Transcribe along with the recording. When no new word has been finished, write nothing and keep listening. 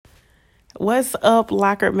What's up,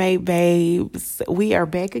 Locker Mate babes? We are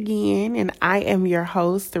back again, and I am your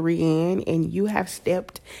host, Rianne, and you have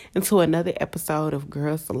stepped into another episode of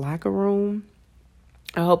Girls Locker Room.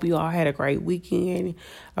 I hope you all had a great weekend,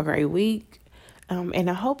 a great week, and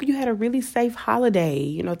I hope you had a really safe holiday.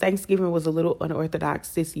 You know, Thanksgiving was a little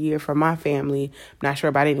unorthodox this year for my family. I'm not sure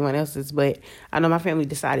about anyone else's, but I know my family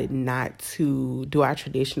decided not to do our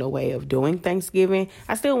traditional way of doing Thanksgiving.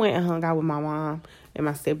 I still went and hung out with my mom and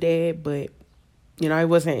my stepdad, but you know, it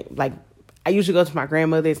wasn't like I usually go to my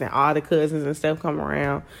grandmother's and all the cousins and stuff come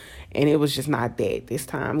around, and it was just not that this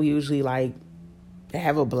time. We usually like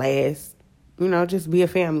have a blast, you know, just be a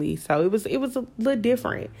family. So it was a little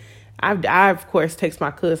different. I of course text my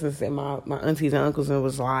cousins and my aunties and uncles and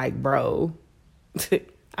was like, bro,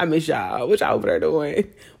 I miss y'all. What y'all over there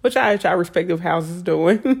doing? What y'all at y'all respective houses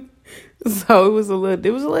doing? So it was a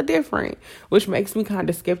little different, which makes me kind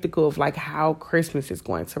of skeptical of like how Christmas is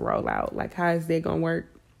going to roll out. Like, how is that going to work?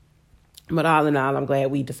 But all in all, I'm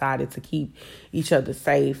glad we decided to keep each other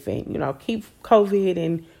safe and, you know, keep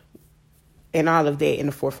COVID and all of that in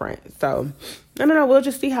the forefront. So I don't know. We'll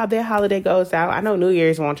just see how that holiday goes out. I know New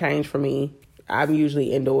Year's won't change for me. I'm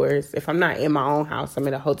usually indoors. If I'm not in my own house, I'm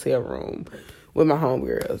in a hotel room with my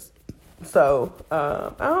homegirls. So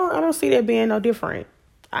I don't see that being no different.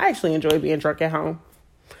 I actually enjoy being drunk at home.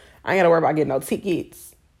 I ain't got to worry about getting no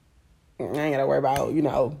tickets. I ain't got to worry about, you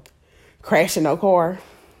know, crashing no car.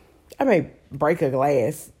 I may break a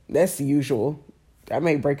glass. That's the usual. I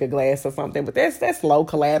may break a glass or something, but that's low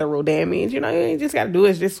collateral damage. You know, you just got to do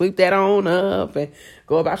is just sweep that on up and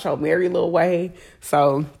go about your merry little way.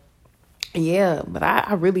 So, yeah, but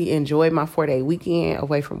I really enjoyed my 4-day weekend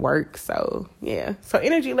away from work. So, yeah. So,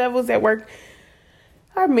 energy levels at work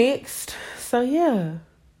are mixed. So, yeah.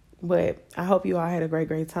 But I hope you all had a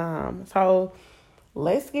great time. So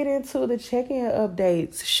let's get into the check-in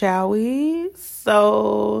updates, shall we?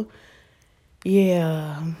 So,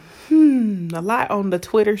 yeah. A lot on the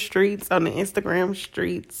Twitter streets, on the Instagram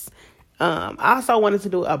streets. I also wanted to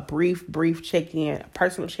do a brief check-in,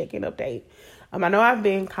 personal check-in update. I know I've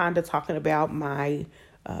been kind of talking about my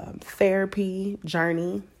therapy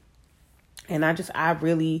journey. And I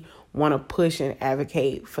really want to push and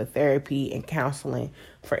advocate for therapy and counseling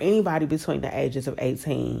for anybody between the ages of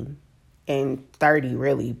 18 and 30,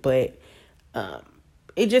 really. But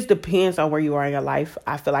it just depends on where you are in your life.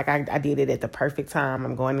 I feel like I did it at the perfect time.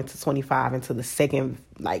 I'm going into 25, into the second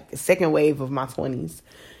wave of my 20s.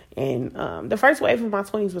 And the first wave of my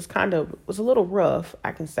 20s was a little rough,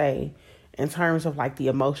 I can say, in terms of like the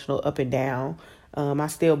emotional up and down. I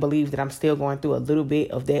still believe that I'm still going through a little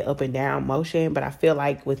bit of that up and down motion, but I feel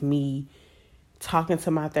like with me talking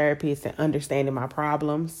to my therapist and understanding my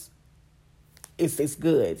problems, it's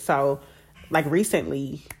good. So, like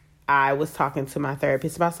recently, I was talking to my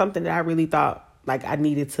therapist about something that I really thought like I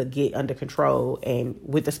needed to get under control, and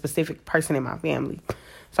with a specific person in my family.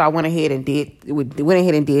 So I went ahead and did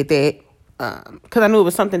that. Because I knew it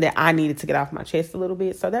was something that I needed to get off my chest a little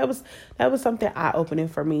bit. So that was something eye-opening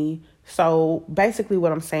for me. So basically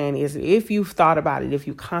what I'm saying is, if you've thought about it, if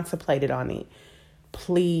you contemplated on it,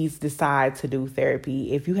 please decide to do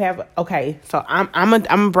therapy. If you have, so I'm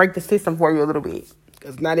gonna break the system for you a little bit,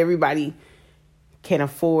 because not everybody can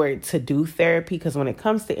afford to do therapy, because when it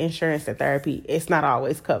comes to insurance and therapy, it's not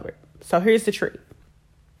always covered. So here's the trick.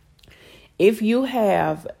 If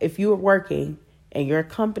you're working and your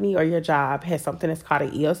company or your job has something that's called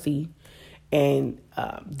an EOC, and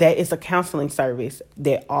that is a counseling service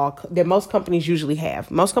that most companies usually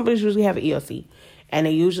have. Most companies usually have an EOC, and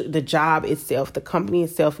the company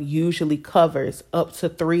itself usually covers up to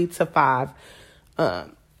 3 to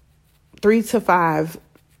 5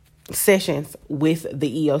 sessions with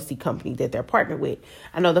the EOC company that they're partnered with.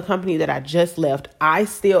 I know the company that I just left, I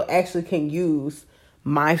still actually can use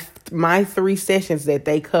my 3 sessions that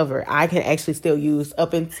they cover. I can actually still use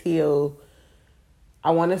up until, I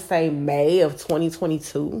want to say, May of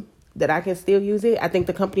 2022, that I can still use it. I think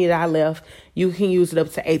the company that I left, you can use it up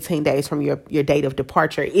to 18 days from your date of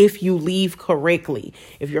departure if you leave correctly.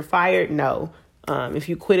 If you're fired, no. If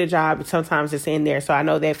you quit a job, sometimes it's in there. So I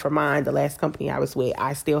know that for mine, the last company I was with,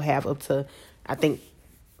 I still have up to, I think,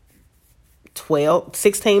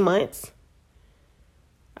 16 months,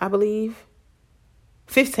 I believe.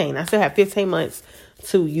 15. I still have 15 months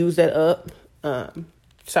to use that up.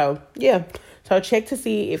 So, yeah. So check to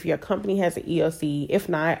see if your company has an EOC. If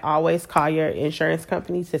not, always call your insurance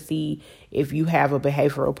company to see if you have a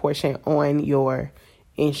behavioral portion on your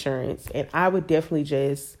insurance. And I would definitely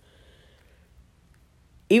just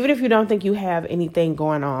even if you don't think you have anything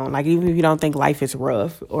going on, like even if you don't think life is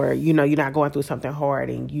rough or, you're not going through something hard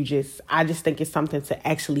and I just think it's something to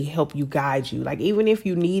actually help you guide you. Like even if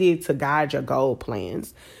you needed to guide your goal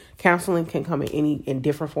plans, counseling can come in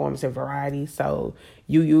different forms and varieties. So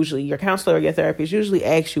your counselor or your therapist usually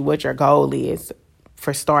asks you what your goal is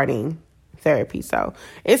for starting therapy. So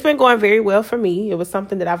it's been going very well for me. It was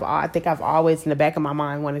something that I think I've always in the back of my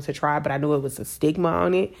mind wanted to try, but I knew it was a stigma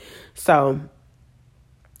on it. So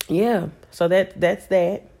yeah, so that's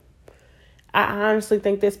that. I honestly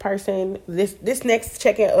think this next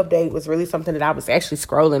check-in update was really something that I was actually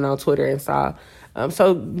scrolling on Twitter and saw.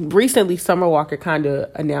 So recently, Summer Walker kind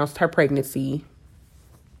of announced her pregnancy.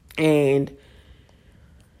 And,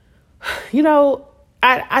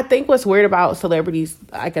 I think what's weird about celebrities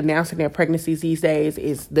like announcing their pregnancies these days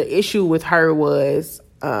is the issue with her was,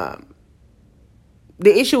 the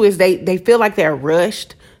issue is they feel like they're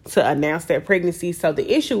rushed to announce their pregnancy. So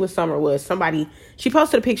the issue with Summer was she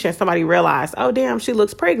posted a picture and somebody realized, oh, damn, she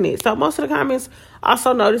looks pregnant. So most of the comments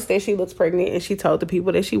also noticed that she looks pregnant, and she told the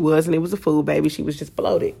people that she was, and it was a food baby. She was just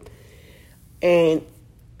bloated. And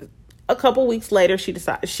a couple weeks later, she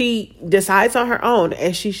decides on her own,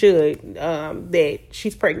 as she should, that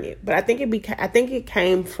she's pregnant. But I think it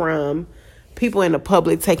came from people in the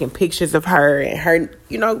public taking pictures of her and her,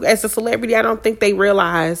 as a celebrity. I don't think they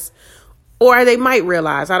realize, or they might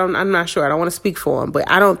realize, I'm not sure. I don't want to speak for them, but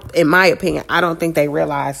in my opinion, I don't think they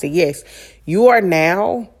realize that, yes, you are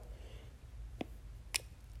now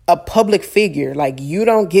a public figure. Like, you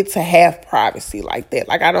don't get to have privacy like that.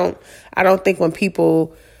 Like, I don't think when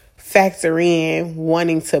people factor in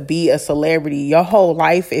wanting to be a celebrity, your whole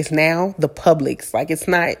life is now the public's. Like, it's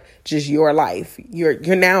not just your life.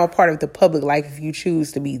 You're now a part of the public life if you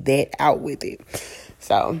choose to be that out with it.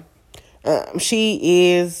 So,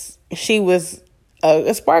 she was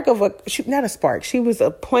a spark of not a spark. She was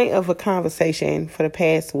a point of a conversation for the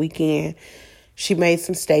past weekend. She made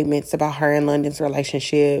some statements about her and London's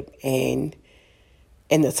relationship and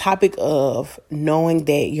the topic of knowing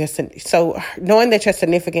that your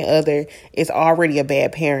significant other is already a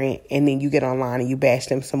bad parent, and then you get online and you bash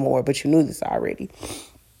them some more, but you knew this already.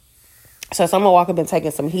 So Summer Walker been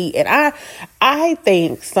taking some heat, and I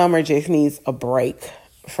think Summer just needs a break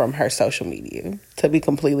from her social media, to be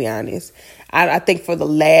completely honest. I think for the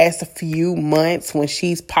last few months when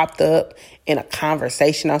she's popped up in a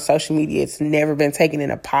conversation on social media, it's never been taken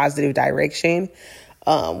in a positive direction,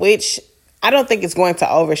 which I don't think it's going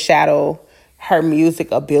to overshadow her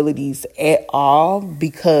music abilities at all,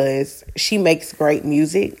 because she makes great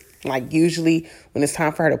music. Like, usually when it's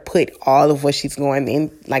time for her to put all of what she's going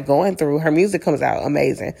through, her music comes out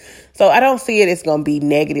amazing. So I don't see it as going to be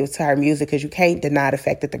negative to her music, because you can't deny the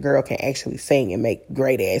fact that the girl can actually sing and make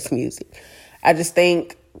great ass music. I just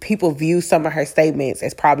think people view some of her statements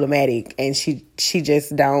as problematic, and she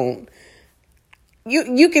just don't.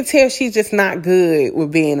 You can tell she's just not good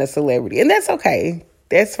with being a celebrity, and that's okay.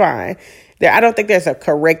 That's fine. I don't think there's a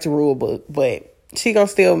correct rule book, but she gonna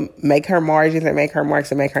still make her margins and make her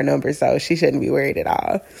marks and make her numbers, so she shouldn't be worried at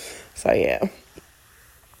all. So yeah.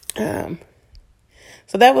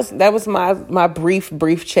 So that was my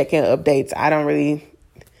brief check-in updates. I don't really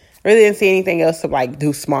didn't see anything else to like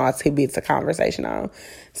do small tidbits of conversation on.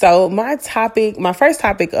 So my first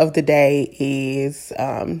topic of the day is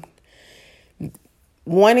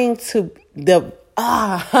wanting to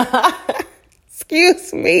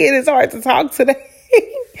excuse me, it is hard to talk today.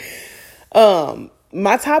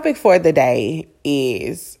 My topic for the day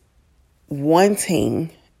is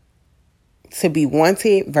wanting to be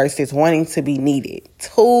wanted versus wanting to be needed.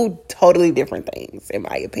 Two totally different things, in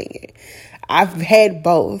my opinion. I've had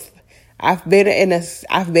both. I've been in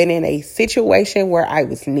a situation where I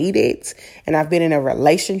was needed, and I've been in a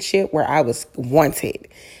relationship where I was wanted.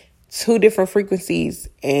 Two different frequencies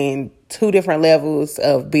and two different levels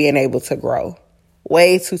of being able to grow.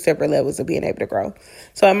 Way two separate levels of being able to grow.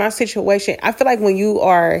 So in my situation, I feel like when you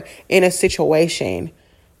are in a situation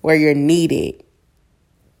where you're needed,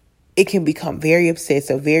 it can become very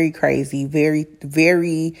obsessive, very crazy, very,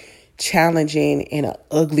 very challenging in an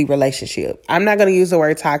ugly relationship. I'm not going to use the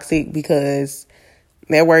word toxic because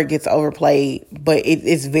that word gets overplayed, but it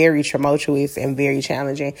is very tumultuous and very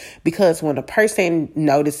challenging, because when a person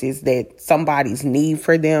notices that somebody's need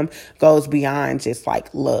for them goes beyond just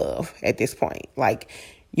like love at this point. Like,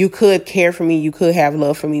 you could care for me, you could have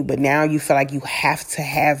love for me, but now you feel like you have to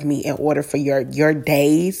have me in order for your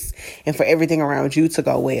days and for everything around you to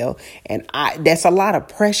go well. And that's a lot of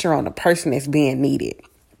pressure on the person that's being needed.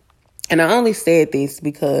 And I only said this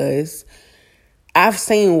because I've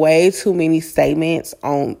seen way too many statements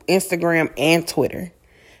on Instagram and Twitter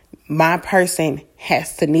my person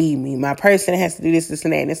has to need me. My person has to do this, this,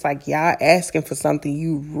 and that. And it's like, y'all asking for something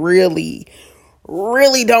you really,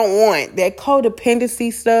 really don't want. That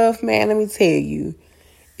codependency stuff, man, let me tell you,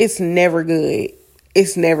 it's never good.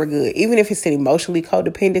 It's never good. Even if it's an emotionally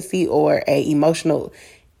codependency or a emotional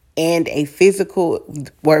and a physical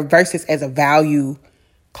versus as a value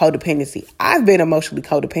codependency. I've been emotionally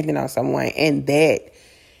codependent on someone, and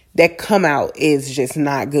that come out is just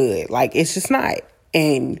not good. Like, it's just not.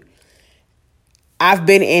 And I've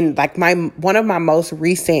been in like one of my most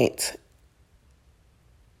recent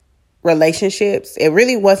relationships. It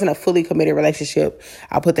really wasn't a fully committed relationship.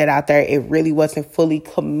 I'll put that out there. It really wasn't fully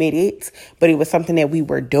committed, but it was something that we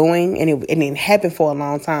were doing, and it happened for a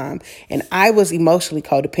long time. And I was emotionally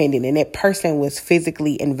codependent, and that person was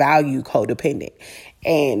physically and value codependent.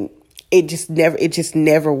 And it just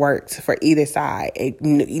never worked for either side.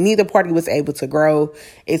 Neither party was able to grow.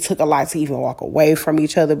 It took a lot to even walk away from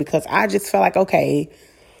each other, because I just felt like, okay,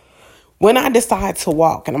 when I decide to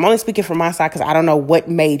walk, and I'm only speaking from my side because I don't know what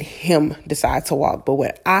made him decide to walk, but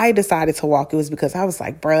when I decided to walk, it was because I was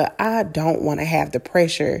like, bruh, I don't want to have the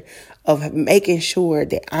pressure of making sure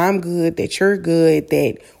that I'm good, that you're good,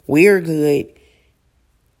 that we're good.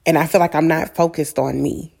 And I feel like I'm not focused on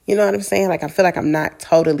me. You know what I'm saying? Like, I feel like I'm not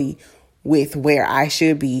totally with where I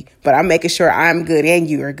should be, but I'm making sure I'm good and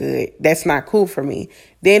you are good. That's not cool for me.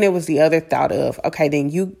 Then it was the other thought of, okay,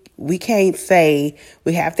 then we can't say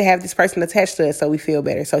we have to have this person attached to us so we feel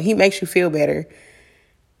better. So he makes you feel better,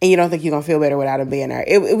 and you don't think you're gonna feel better without him being there.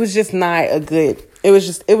 It was just not a good. It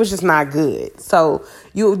was just not good. So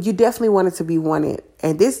you definitely wanted to be wanted.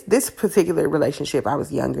 And this particular relationship, I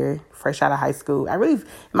was younger, fresh out of high school. In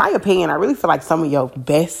my opinion, I really feel like some of your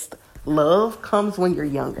best love comes when you're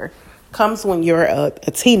younger, comes when you're a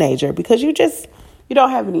teenager, because you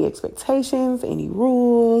don't have any expectations, any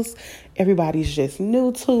rules. Everybody's just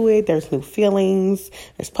new to it. There's new feelings.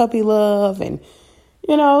 There's puppy love. And,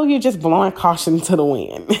 you're just blowing caution to the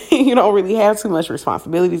wind. You don't really have too much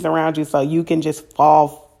responsibilities around you. So you can just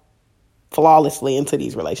fall flawlessly into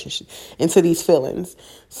these relationships, into these feelings.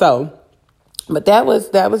 So, but that was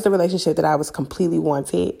the relationship that I was completely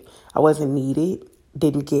wanted. I wasn't needed.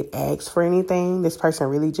 Didn't get asked for anything. This person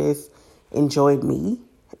really just enjoyed me.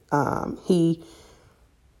 He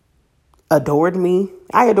adored me.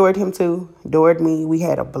 I adored him too. Adored me. We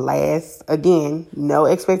had a blast. Again, no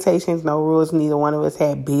expectations, no rules. Neither one of us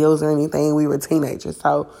had bills or anything. We were teenagers.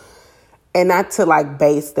 So, and not to like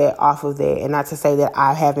base that off of that, and not to say that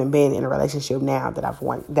I haven't been in a relationship now that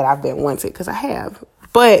I've been wanted, because I have.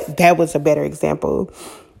 But that was a better example.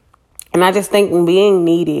 And I just think being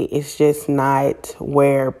needed is just not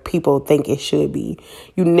where people think it should be.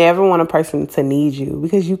 You never want a person to need you,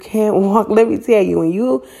 because you can't walk. Let me tell you, when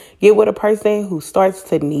you get with a person who starts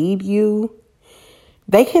to need you,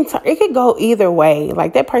 it could go either way.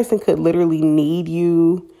 Like, that person could literally need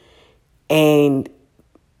you and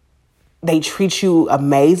they treat you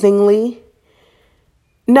amazingly.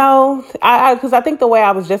 No, because I think the way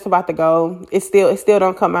I was just about to go, it still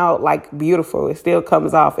don't come out like beautiful. It still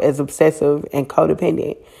comes off as obsessive and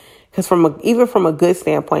codependent. Because even from a good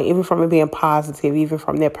standpoint, even from it being positive, even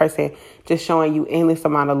from that person just showing you endless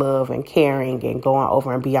amount of love and caring and going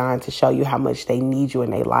over and beyond to show you how much they need you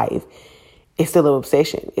in their life, it's still an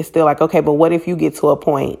obsession. It's still like, okay, but what if you get to a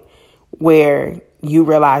point where you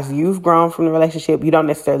realize you've grown from the relationship, you don't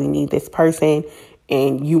necessarily need this person,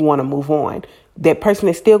 and you want to move on? That person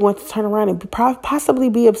is still going to turn around and possibly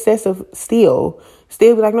be obsessive still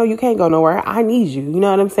be like, no, you can't go nowhere. I need you. You know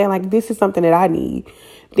what I'm saying? Like, this is something that I need.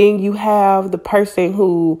 Then you have the person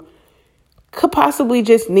who could possibly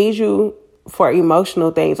just need you for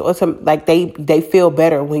emotional things, or some, like, they feel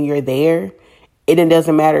better when you're there. And it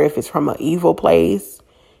doesn't matter if it's from an evil place.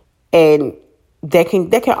 And that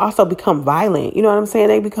can also become violent. You know what I'm saying?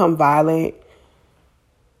 They become violent.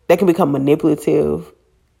 They can become manipulative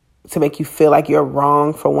to make you feel like you're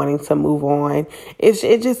wrong for wanting to move on.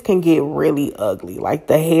 It just can get really ugly. Like,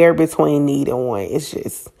 the hair between need and want,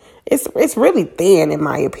 it's really thin, in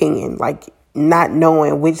my opinion. Like, not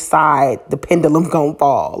knowing which side the pendulum gonna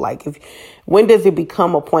fall. Like, when does it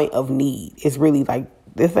become a point of need is really like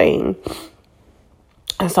the thing.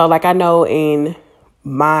 And so, like, I know in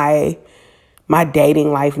my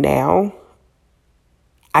dating life now,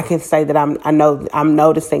 I can say that I'm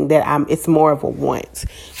noticing that it's more of a want,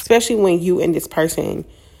 especially when you and this person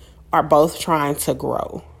are both trying to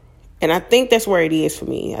grow. And I think that's where it is for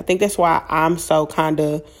me. I think that's why I'm so kind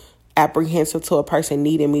of apprehensive to a person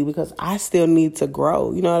needing me, because I still need to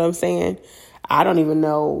grow. You know what I'm saying? I don't even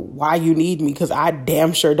know why you need me, because I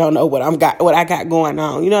damn sure don't know what I got going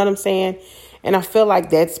on. You know what I'm saying? And I feel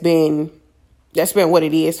like that's been That's been what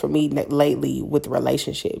it is for me lately with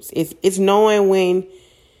relationships. It's knowing when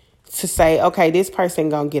to say, okay, this person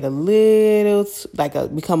gonna get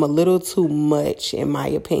become a little too much, in my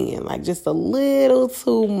opinion, like just a little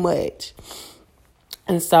too much.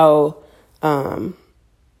 And so, yeah,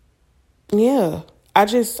 I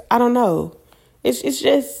don't know. It's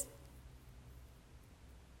just,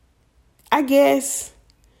 I guess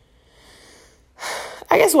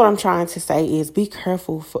what I'm trying to say is be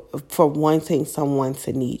careful for wanting someone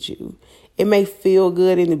to need you. It may feel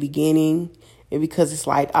good in the beginning, and because it's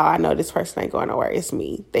like, oh, I know this person ain't going nowhere. It's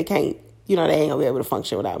me. They can't, they ain't gonna be able to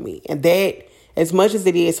function without me. And that, as much as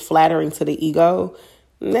it is flattering to the ego,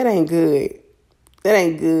 that ain't good. That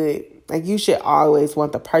ain't good. Like, you should always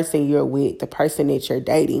want the person you're with, the person that you're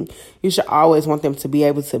dating, you should always want them to be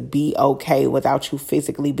able to be okay without you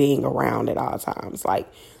physically being around at all times. Like,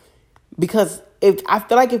 because I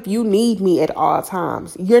feel like if you need me at all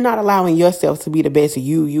times, you're not allowing yourself to be the best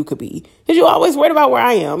you could be. Because you always worried about where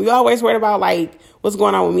I am. You always worried about, like, what's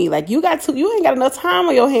going on with me. Like, you ain't got enough time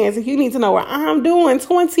on your hands if you need to know where I'm doing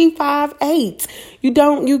 25/8. You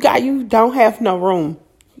don't have no room.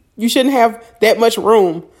 You shouldn't have that much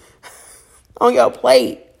room on your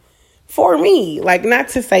plate for me. Like, not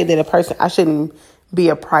to say that I shouldn't be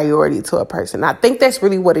a priority to a person. I think that's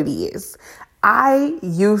really what it is. I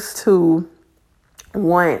used to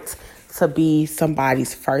want to be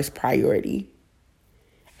somebody's first priority.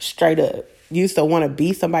 Straight up. Used to want to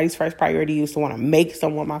be somebody's first priority. Used to want to make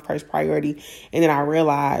someone my first priority. And then I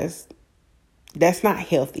realized that's not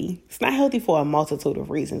healthy. It's not healthy for a multitude of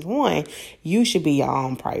reasons. One, you should be your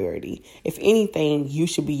own priority. If anything, you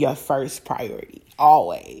should be your first priority.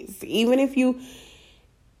 Always.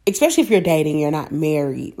 Especially if you're dating, you're not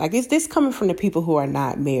married. Like, is this coming from the people who are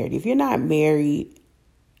not married? If you're not married,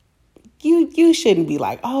 you shouldn't be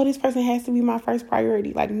like, oh, this person has to be my first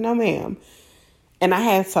priority. Like, no, ma'am. And I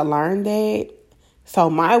had to learn that. So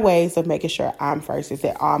my ways of making sure I'm first is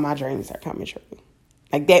that all my dreams are coming true.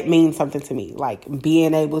 Like, that means something to me. Like,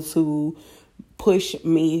 being able to push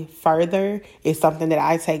me further is something that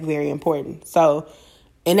I take very important. So,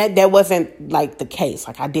 and that wasn't, like, the case.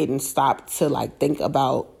 Like, I didn't stop to, like, think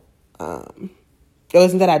about, it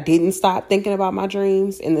wasn't that I didn't stop thinking about my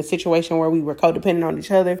dreams in the situation where we were codependent on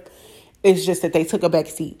each other. It's just that they took a back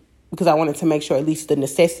seat because I wanted to make sure at least the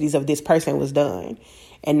necessities of this person was done.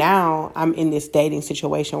 And now I'm in this dating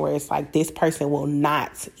situation where it's like this person will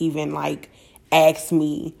not even, like, ask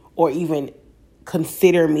me or even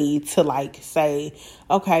consider me to, like, say,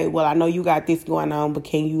 okay, well, I know you got this going on, but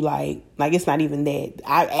can you, like, it's not even that.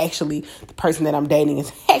 The person that I'm dating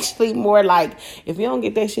is actually more like, if you don't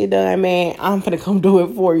get that shit done, man, I'm gonna come do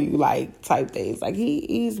it for you, like, type things. Like,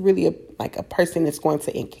 he's really a person that's going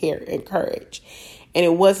to encourage. And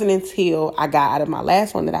it wasn't until I got out of my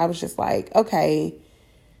last one that I was just like, okay,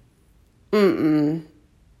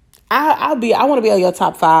 I want to be on your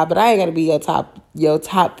top 5, but I ain't gonna be your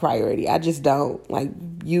top priority. I just don't. Like,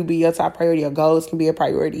 you be your top priority. Your goals can be a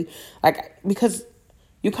priority. Like, because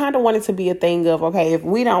you kind of want it to be a thing of, okay, if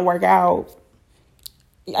we don't work out,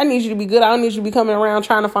 I need you to be good. I don't need you to be coming around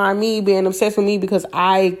trying to find me, being obsessed with me because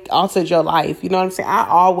I altered your life. You know what I'm saying? I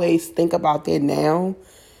always think about that now.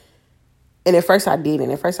 And at first I didn't.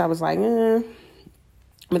 At first I was like,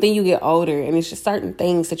 But then you get older and it's just certain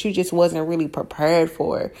things that you just wasn't really prepared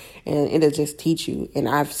for, and it'll just teach you. And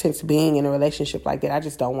I've, since being in a relationship like that, I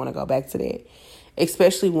just don't want to go back to that.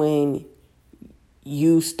 Especially when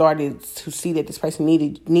you started to see that this person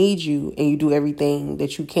needs you and you do everything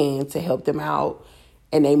that you can to help them out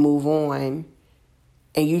and they move on,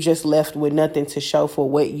 and you just left with nothing to show for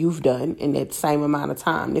what you've done in that same amount of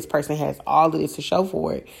time. This person has all of this to show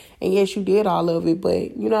for it. And yes, you did all of it,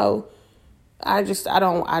 but I just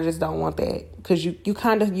don't want that, because you're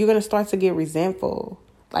going to start to get resentful.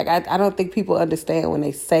 Like, I don't think people understand when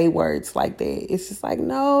they say words like that. It's just like,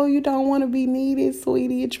 no, you don't want to be needed,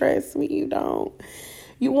 sweetie. Trust me, you don't.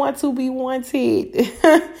 You want to be wanted.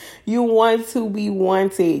 You want to be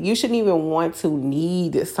wanted. You shouldn't even want to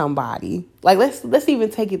need somebody. Like, let's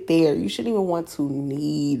even take it there. You shouldn't even want to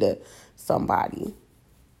need somebody.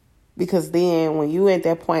 Because then when you at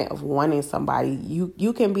that point of wanting somebody,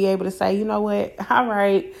 you can be able to say, you know what? All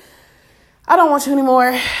right, I don't want you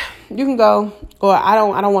anymore. You can go. Or I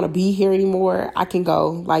don't want to be here anymore. I can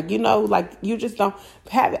go. Like, like, you just don't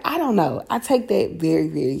have it. I don't know. I take that very,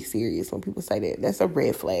 very serious when people say that. That's a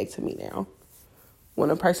red flag to me now. When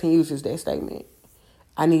a person uses that statement,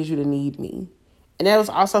 I need you to need me. And that was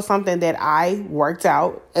also something that I worked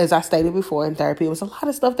out, as I stated before, in therapy. It was a lot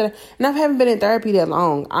of stuff and I haven't been in therapy that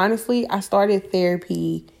long. Honestly, I started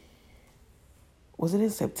therapy, was it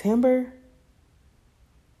in September?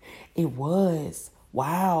 It was.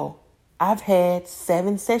 Wow. I've had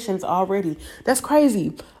 7 sessions already. That's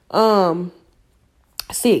crazy.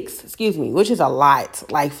 6, excuse me, which is a lot.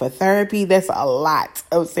 Like for therapy, that's a lot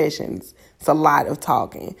of sessions. It's a lot of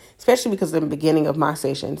talking, especially because in the beginning of my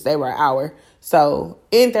sessions, they were an hour. So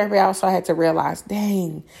in therapy, I also had to realize,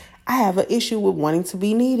 dang, I have an issue with wanting to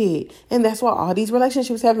be needed. And that's why all these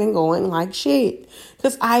relationships have been going like shit.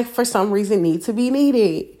 Because I, for some reason, need to be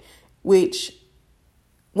needed. Which,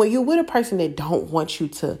 when you're with a person that don't want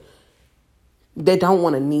to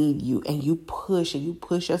need you, and you push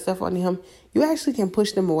yourself on them, you actually can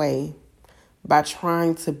push them away by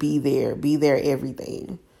trying to be their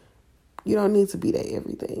everything. You don't need to be their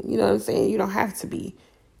everything. You know what I'm saying? You don't have to be.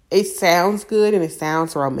 It sounds good and it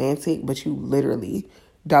sounds romantic, but you literally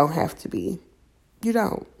don't have to be. You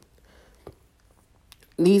don't.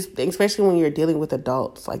 These things, especially when you're dealing with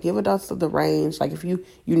adults, like give adults the range. Like if you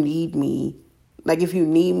need me, like if you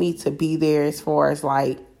need me to be there as far as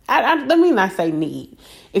like, let me not say need.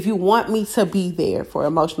 If you want me to be there for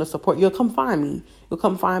emotional support, you'll come find me. You'll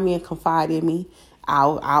come find me and confide in me.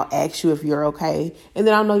 I'll ask you if you're okay. And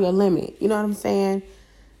then I'll know your limit. You know what I'm saying?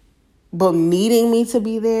 But needing me to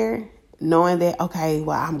be there, knowing that, okay,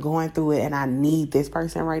 well, I'm going through it and I need this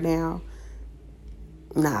person right now.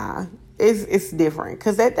 Nah, it's different.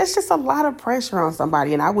 Because that's just a lot of pressure on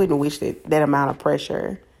somebody. And I wouldn't wish that amount of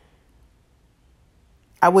pressure.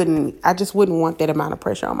 I just wouldn't want that amount of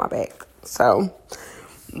pressure on my back. So,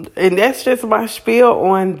 and that's just my spiel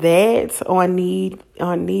on that, on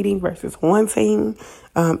needing versus wanting.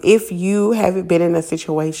 If you haven't been in a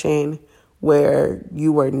situation where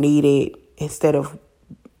you were needed instead of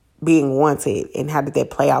being wanted, and how did that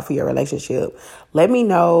play out for your relationship, let me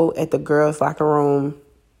know at the Girls Locker Room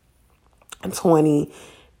 20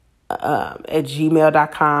 at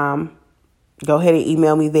gmail.com. Go ahead and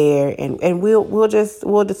email me there, and we'll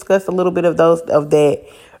discuss a little bit of that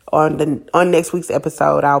on next week's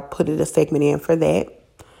episode. I'll put a segment in for that.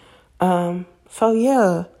 So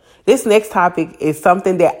yeah, this next topic is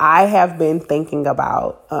something that I have been thinking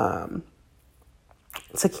about.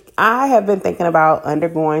 I have been thinking about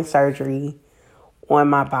undergoing surgery on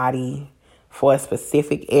my body for a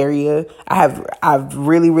specific area. I've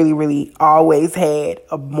really, really, really always had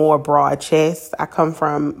a more broad chest. I come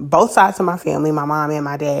from both sides of my family, my mom and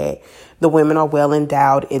my dad. The women are well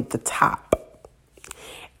endowed at the top.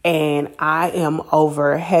 And I am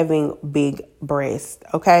over having big breasts,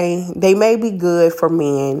 okay? They may be good for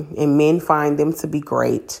men, and men find them to be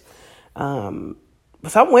great. Some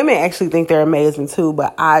women actually think they're amazing too,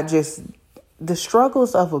 but the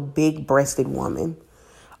struggles of a big-breasted woman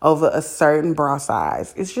over a certain bra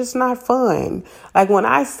size, it's just not fun. Like when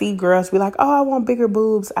I see girls be like, oh, I want bigger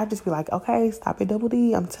boobs, I just be like, okay, stop at double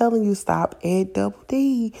D. I'm telling you, stop at double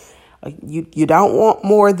D. You don't want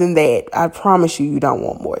more than that. I promise you don't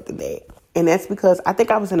want more than that. And that's because I think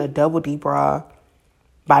I was in a double D bra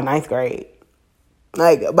by 9th grade.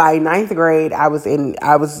 Like by 9th grade, I was in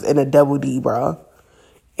a double D bra.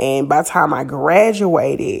 And by the time I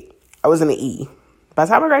graduated, I was in an E. By the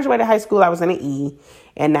time I graduated high school, I was in an E.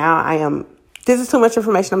 And now I am, this is too much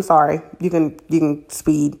information, I'm sorry. You can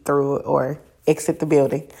speed through it or exit the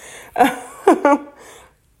building.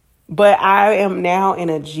 But I am now in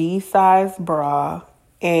a G size bra,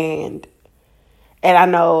 and I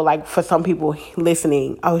know, like, for some people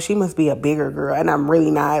listening, oh, she must be a bigger girl, and I'm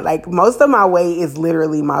really not. Like, most of my weight is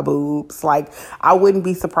literally my boobs. Like, I wouldn't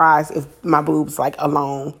be surprised if my boobs, like,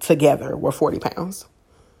 alone together were 40 pounds.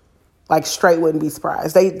 Like, straight wouldn't be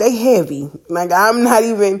surprised. They heavy. Like, I'm not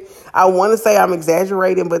even, I want to say I'm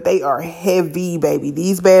exaggerating, but they are heavy, baby.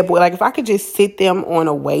 These bad boys, like, if I could just sit them on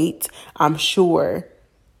a weight, I'm sure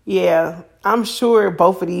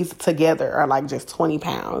both of these together are, like, just 20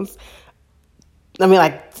 pounds. I mean,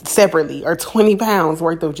 like, separately, or 20 pounds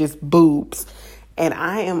worth of just boobs. And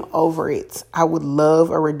I am over it. I would love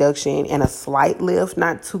a reduction and a slight lift,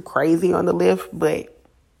 not too crazy on the lift, but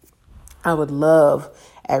I would love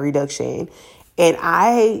a reduction. And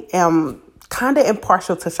I am kind of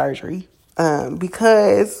impartial to surgery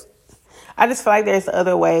because I just feel like there's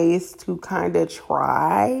other ways to kind of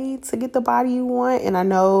try to get the body you want. And I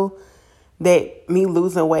know that me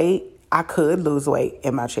losing weight, I could lose weight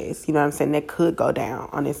in my chest. You know what I'm saying? That could go down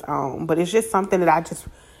on its own. But it's just something that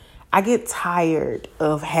I get tired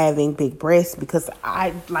of having big breasts because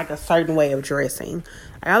I like a certain way of dressing.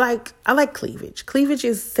 I like cleavage. Cleavage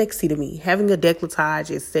is sexy to me. Having a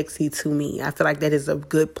décolletage is sexy to me. I feel like that is a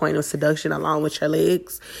good point of seduction along with your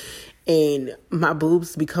legs. And my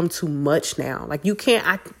boobs become too much now. Like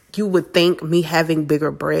you would think me having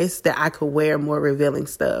bigger breasts that I could wear more revealing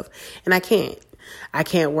stuff. And I can't. I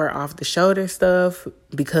can't wear off the shoulder stuff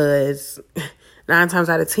because 9 times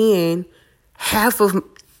out of 10, half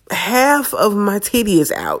of my titty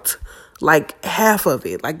is out. Like half of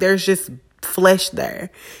it. Like there's just flesh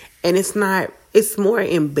there. And it's more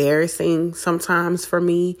embarrassing sometimes for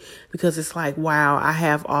me because it's like, wow, I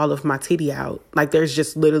have all of my titty out. Like there's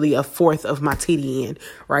just literally a fourth of my titty in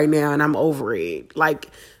right now and I'm over it.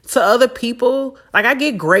 Like to other people, like I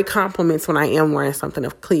get great compliments when I am wearing something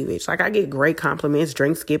of cleavage. Like I get great compliments,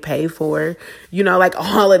 drinks get paid for, like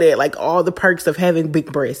all of that, like all the perks of having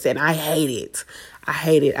big breasts. And I hate it.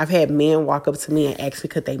 I've had men walk up to me and ask me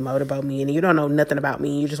could they motorboat me, and you don't know nothing about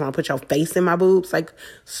me. You just want to put your face in my boobs. Like,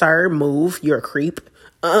 sir, move. You're a creep.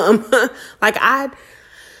 I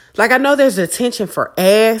know there's attention for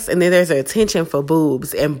ass, and then there's attention for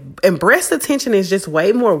boobs, and breast attention is just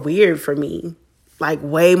way more weird for me. Like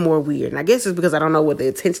way more weird. And I guess it's because I don't know what the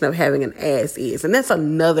intention of having an ass is. And that's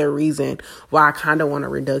another reason why I kind of want a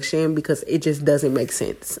reduction, because it just doesn't make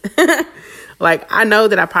sense. Like I know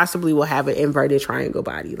that I possibly will have an inverted triangle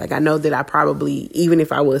body. Like I know that I probably, even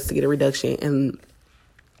if I was to get a reduction and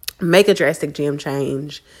make a drastic gym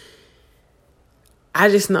change, I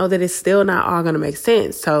just know that it's still not all going to make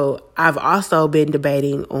sense. So I've also been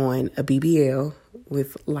debating on a BBL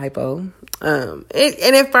with lipo.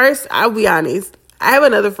 And at first, I'll be honest, I have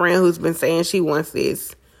another friend who's been saying she wants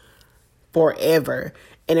this forever.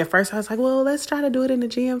 And at first I was like, well, let's try to do it in the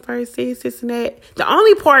gym first, this and that. The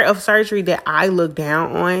only part of surgery that I look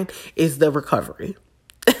down on is the recovery.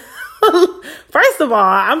 First of all,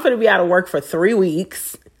 I'm going to be out of work for 3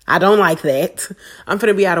 weeks. I don't like that. I'm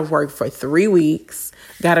going to be out of work for 3 weeks.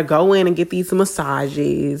 Got to go in and get these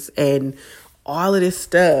massages and all of this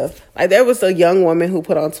stuff. Like there was a young woman who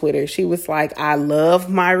put on Twitter, she was like, I love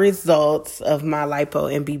my results of my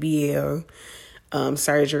lipo and BBL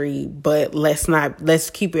surgery, but let's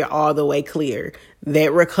keep it all the way clear.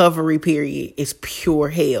 That recovery period is pure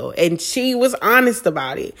hell. And she was honest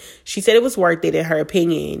about it. She said it was worth it in her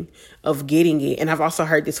opinion of getting it. And I've also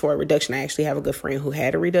heard this for a reduction. I actually have a good friend who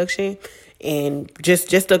had a reduction. And just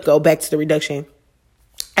to go back to the reduction,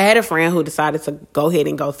 I had a friend who decided to go ahead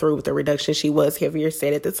and go through with the reduction. She was heavier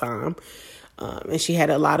set at the time. And she had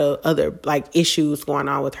a lot of other issues going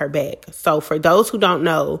on with her back. So for those who don't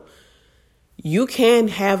know, you can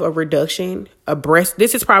have a reduction, a breast.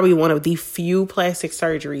 This is probably one of the few plastic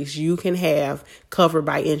surgeries you can have covered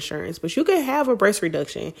by insurance. But you can have a breast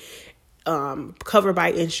reduction covered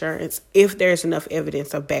by insurance if there's enough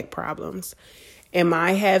evidence of back problems. Am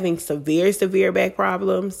I having severe back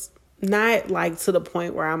problems? Not like to the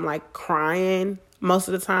point where I'm like crying most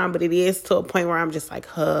of the time, but it is to a point where I'm just like,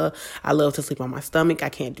 I love to sleep on my stomach. I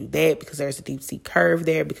can't do that because there's a deep sea curve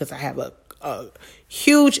there because I have a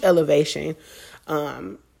huge elevation.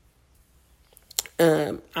 I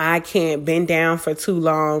can't bend down for too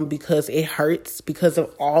long because it hurts because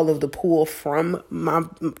of all of the pull from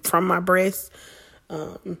my breast.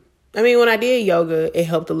 When I did yoga, it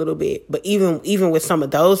helped a little bit. But even with some of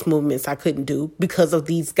those movements, I couldn't do because of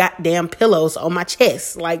these goddamn pillows on my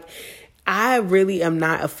chest. Like, I really am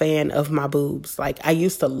not a fan of my boobs. Like, I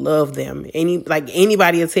used to love them.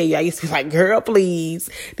 Anybody will tell you, I used to be like, girl, please.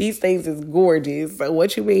 These things is gorgeous. So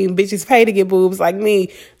what you mean, bitches pay to get boobs like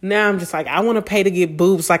me? Now I'm just like, I want to pay to get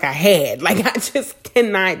boobs like I had. Like, I just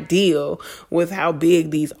cannot deal with how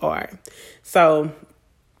big these are. So,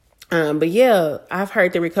 but yeah, I've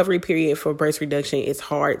heard the recovery period for breast reduction is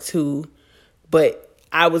hard too. But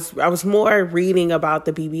I was more reading about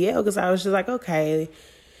the BBL because I was just like, okay,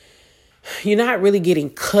 you're not really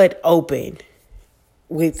getting cut open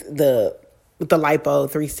with the lipo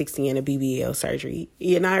 360 and the BBL surgery.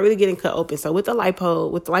 You're not really getting cut open. So with the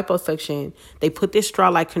liposuction, they put this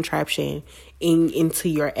straw-like contraption into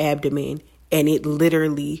your abdomen, and it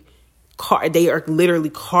literally they are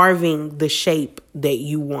literally carving the shape that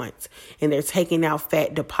you want, and they're taking out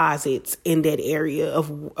fat deposits in that area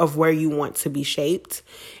of where you want to be shaped.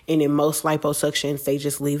 And in most liposuctions, they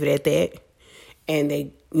just leave it at that, and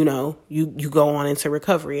they, you go on into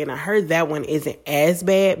recovery. And I heard that one isn't as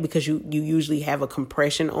bad because you usually have a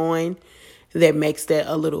compression on that makes that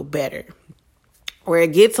a little better. Where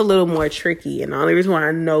it gets a little more tricky, and the only reason why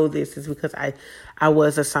I know this is because I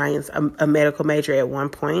was a medical major at one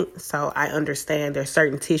point, so I understand there's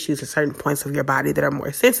certain tissues and certain points of your body that are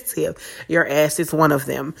more sensitive. Your ass is one of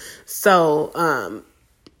them. So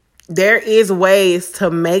there is ways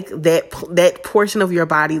to make that portion of your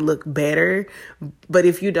body look better. But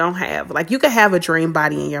if you don't have, you could have a dream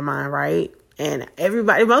body in your mind, right? And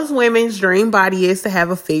most women's dream body is to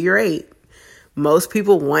have a figure 8. Most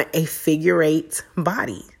people want a figure 8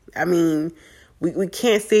 body. I mean, we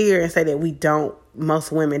can't sit here and say that we don't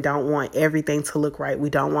most women don't want everything to look right. We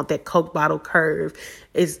don't want that Coke bottle curve.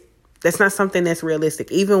 That's not something that's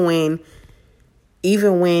realistic. Even when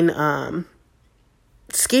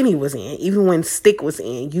skinny was in, even when stick was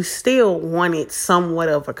in, you still wanted somewhat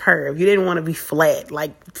of a curve. You didn't want to be flat,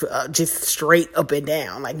 like just straight up and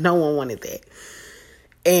down. Like no one wanted that.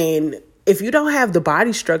 And if you don't have the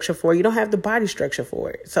body structure for it, you don't have the body structure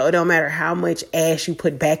for it. So it don't matter how much ass you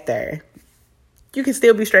put back there. You can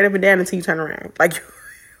still be straight up and down until you turn around. Like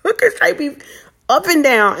you can straight be up and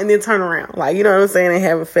down and then turn around. Like, you know what I'm saying? And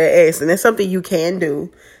have a fat ass. And that's something you can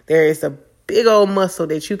do. There is a big old muscle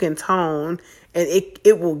that you can tone, and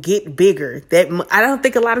it will get bigger. I don't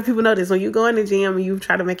think a lot of people know this. When you go in the gym and you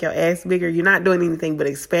try to make your ass bigger, you're not doing anything but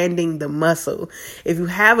expanding the muscle. If you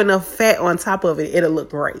have enough fat on top of it, it'll look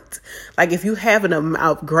great. Like if you have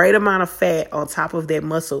a great amount of fat on top of that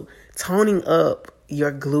muscle, toning up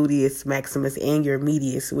your gluteus maximus and your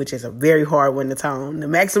medius, which is a very hard one to tone. The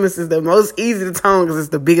maximus is the most easy to tone because it's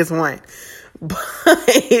the biggest one. But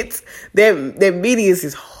that medius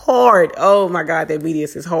is hard. Oh my God, that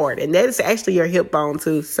medius is hard. And that is actually your hip bone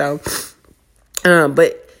too. So,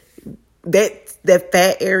 but that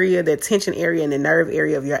fat area, that tension area and the nerve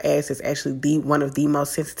area of your ass is actually one of the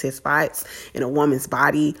most sensitive spots in a woman's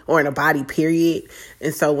body or in a body period.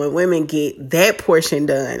 And so when women get that portion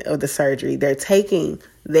done of the surgery, they're taking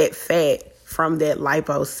that fat from that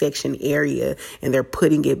liposuction area and they're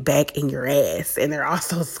putting it back in your ass, and they're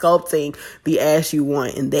also sculpting the ass you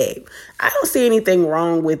want in that. I don't see anything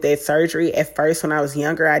wrong with that surgery. At first, when I was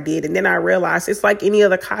younger, I did, and then I realized it's like any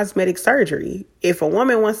other cosmetic surgery. If a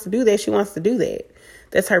woman wants to do that, she wants to do that.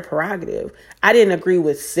 That's her prerogative. I didn't agree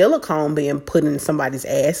with silicone being put in somebody's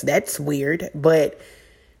ass. That's weird, but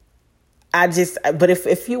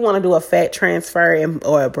if you want to do a fat transfer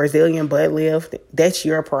or a Brazilian butt lift, that's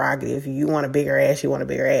your prerogative. You want a bigger ass, you want a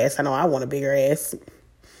bigger ass. I know I want a bigger ass.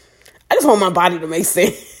 I just want my body to make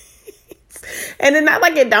sense. And it's not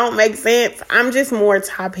like it don't make sense. I'm just more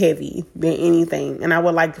top heavy than anything. And I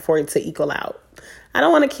would like for it to equal out. I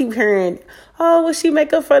don't want to keep hearing, oh, will she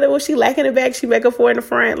make up for it? Will she lack in the back? She make up for it in the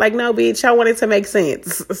front? Like, no, bitch, I want it to make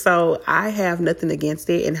sense. So I have nothing against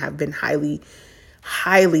it and have been highly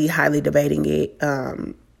debating it,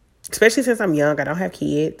 especially since I'm young. I don't have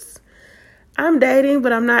kids. I'm dating,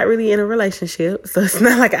 but I'm not really in a relationship, so it's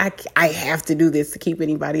not like I have to do this to keep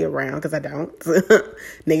anybody around, because I don't.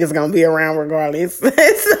 Niggas gonna be around regardless,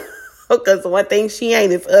 because one thing she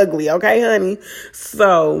ain't is ugly, okay, honey?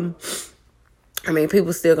 So I mean,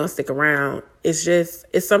 people still gonna stick around.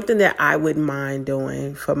 It's something that I wouldn't mind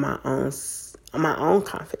doing for my own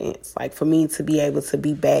confidence, like for me to be able to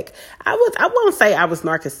be back. I won't say I was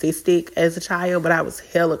narcissistic as a child, but I was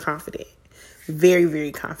hella confident, very,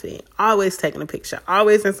 very confident, always taking a picture,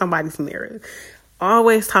 always in somebody's mirror,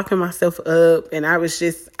 always talking myself up. And I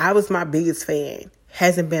was my biggest fan.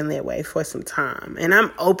 Hasn't been that way for some time. And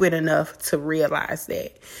I'm open enough to realize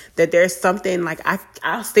that there's something, like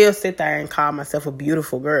I'll still sit there and call myself a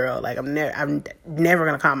beautiful girl. Like I'm never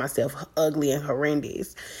going to call myself ugly and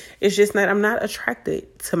horrendous. It's just that I'm not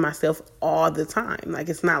attracted to myself all the time. Like,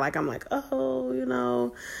 it's not like I'm like, oh, you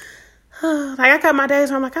know, like I got my days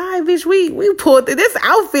where I'm like, all right, bitch, we pulled through this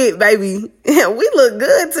outfit, baby. We look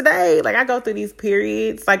good today. Like I go through these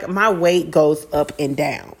periods, like my weight goes up and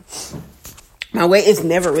down. My weight is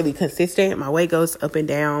never really consistent. My weight goes up and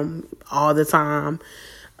down all the time.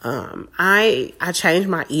 I change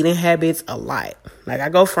my eating habits a lot. Like I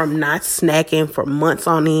go from not snacking for months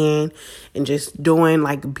on end and just doing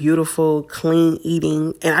like beautiful, clean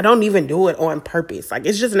eating. And I don't even do it on purpose. Like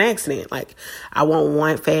it's just an accident. Like I won't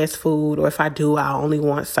want fast food, or if I do, I only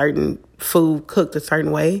want certain food cooked a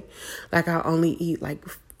certain way. Like I only eat like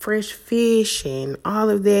fresh fish and all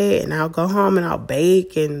of that, and I'll go home and I'll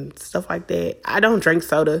bake and stuff like that. I don't drink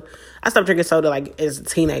soda. I stopped drinking soda like as a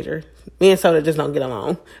teenager. Me and soda just don't get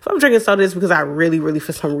along. If I'm drinking soda, it's because I really, really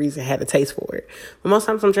for some reason had a taste for it. But most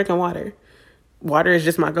times I'm drinking water. Water is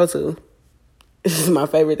just my go-to. This is my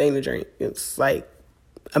favorite thing to drink. It's like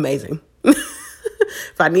amazing.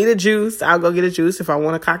 If I need a juice, I'll go get a juice. If I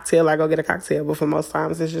want a cocktail, I go get a cocktail. But for most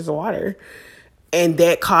times, it's just water. And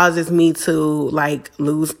that causes me to like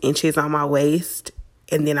lose inches on my waist.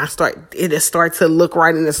 And then it'll start to look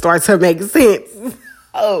right and it starts to make sense.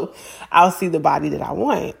 Oh, I'll see the body that I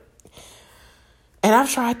want. And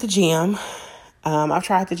I've tried the gym. I've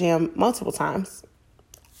tried the gym multiple times.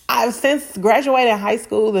 I've since graduated high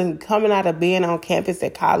school and coming out of being on campus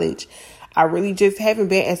at college, I really just haven't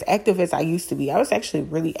been as active as I used to be. I was actually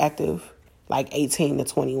really active, like 18 to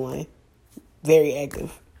 21. Very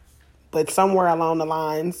active. But somewhere along the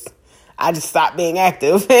lines, I just stopped being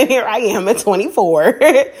active. And here I am at 24.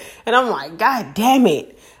 And I'm like, God damn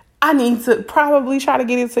it. I need to probably try to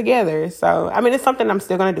get it together. So, I mean, it's something I'm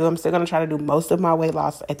still going to do. I'm still going to try to do most of my weight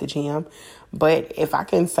loss at the gym. But if I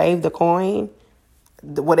can save the coin,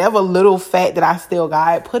 whatever little fat that I still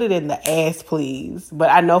got, put it in the ass, please.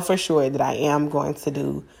 But I know for sure that I am going to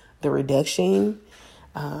do the reduction.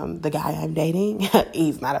 The guy I'm dating,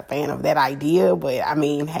 he's not a fan of that idea, but I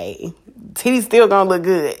mean, hey, titties still gonna look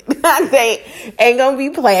good. They ain't gonna be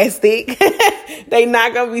plastic. They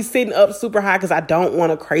not gonna be sitting up super high because I don't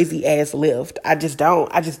want a crazy ass lift. I just don't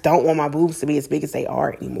want my boobs to be as big as they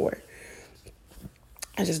are anymore.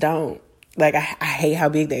 I just don't. Like, I hate how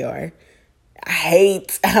big they are. I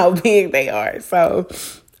hate how big they are. So,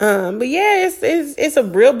 but yeah, it's a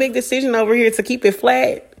real big decision over here to keep it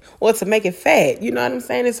flat or to make it fat. You know what I'm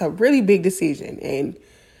saying? It's a really big decision. And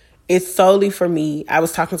it's solely for me. I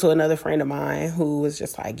was talking to another friend of mine who was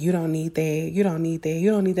just like, you don't need that. You don't need that.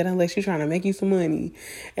 You don't need that unless you're trying to make you some money.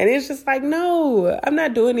 And it's just like, no, I'm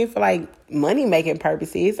not doing it for like money making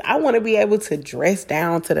purposes. I want to be able to dress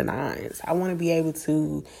down to the nines. I want to be able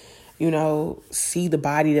to, you know, see the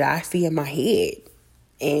body that I see in my head.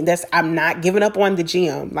 And I'm not giving up on the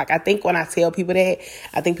gym. Like, I think when I tell people that,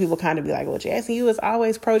 I think people kind of be like, well, Jassy, you was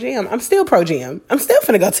always pro gym. I'm still pro gym. I'm still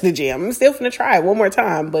finna go to the gym. I'm still finna try it one more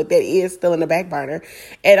time, but that is still in the back burner.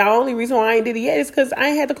 And the only reason why I ain't did it yet is because I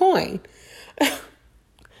ain't had the coin.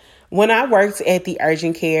 When I worked at the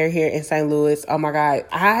urgent care here in St. Louis, oh my God,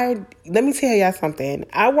 let me tell y'all something.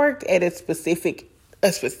 I worked at a specific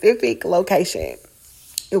location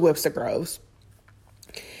in Webster Groves.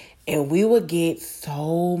 And we would get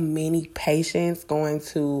so many patients going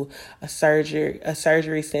to a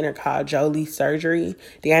surgery center called Jolie Surgery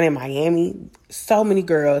down in Miami. So many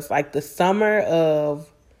girls. Like this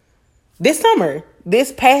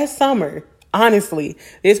past summer, honestly,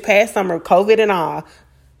 this past summer, COVID and all,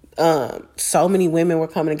 so many women were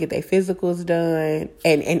coming to get their physicals done.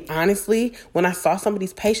 And honestly, when I saw some of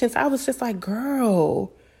these patients, I was just like,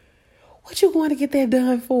 girl, what you going to get that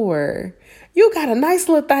done for? You got a nice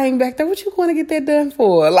little thing back there. What you going to get that done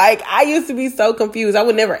for? Like, I used to be so confused. I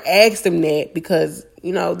would never ask them that because,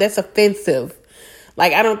 you know, that's offensive.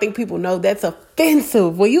 Like, I don't think people know that's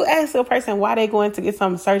offensive. When you ask a person why they going to get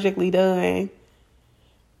something surgically done,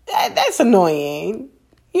 that's annoying.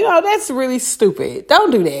 You know, that's really stupid.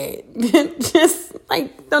 Don't do that. Just,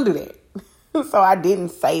 like, don't do that. So I didn't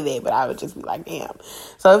say that, but I would just be like, damn.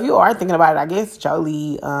 So if you are thinking about it, I guess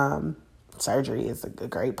Jolie Surgery is a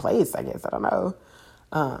great place, I guess. I don't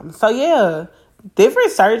know. So yeah, different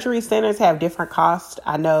surgery centers have different costs.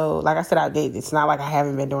 I know, like I said, it's not like I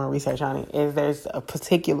haven't been doing research on it. If there's a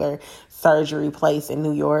particular surgery place in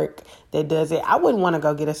New York that does it, I wouldn't want to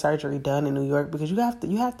go get a surgery done in New York because you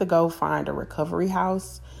have to go find a recovery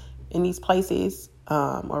house in these places.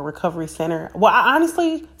 Or recovery center. Well,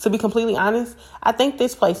 honestly, to be completely honest, I think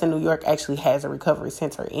this place in New York actually has a recovery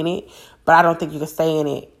center in it, but I don't think you can stay in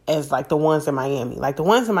it as like the ones in Miami. Like the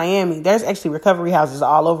ones in Miami, there's actually recovery houses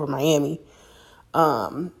all over Miami.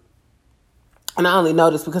 And I only know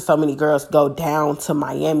this because so many girls go down to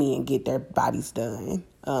Miami and get their bodies done.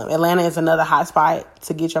 Atlanta is another hot spot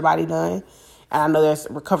to get your body done. And I know there's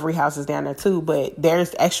recovery houses down there too, but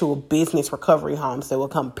there's actual business recovery homes that will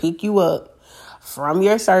come pick you up from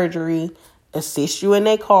your surgery, assist you in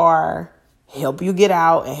their car, help you get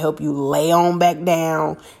out, and help you lay on back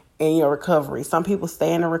down in your recovery. Some people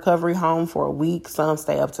stay in a recovery home for a week. Some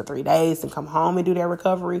stay up to 3 days and come home and do their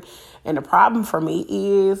recovery. And the problem for me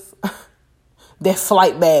is that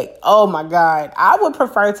flight back. Oh, my God. I would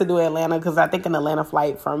prefer to do Atlanta because I think an Atlanta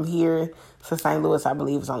flight from here to St. Louis, I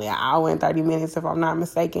believe, is only an hour and 30 minutes, if I'm not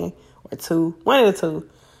mistaken, or two. One of the two.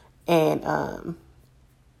 And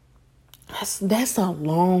that's a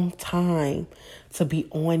long time to be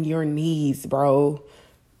on your knees, bro.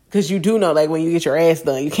 Because you do know, like, when you get your ass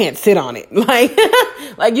done, you can't sit on it. Like,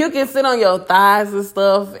 like you can sit on your thighs and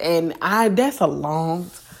stuff. And that's a long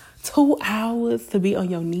 2 hours to be on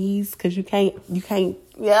your knees because you can't,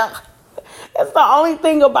 yeah. That's the only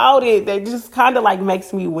thing about it that just kind of like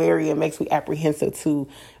makes me wary and makes me apprehensive to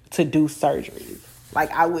do surgery. Like,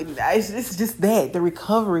 it's just that, the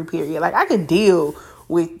recovery period. Like, I could deal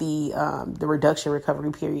with the reduction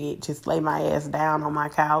recovery period. Just lay my ass down on my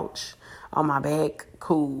couch, on my back,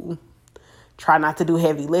 cool. Try not to do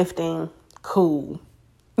heavy lifting, cool.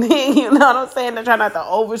 You know what I'm saying? I try not to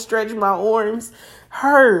overstretch my arms,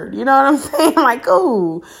 hurt. You know what I'm saying? Like,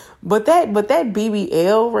 cool. But that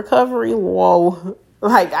BBL recovery, whoa.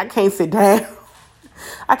 Like, I can't sit down.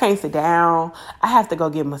 I have to go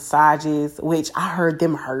get massages, which I heard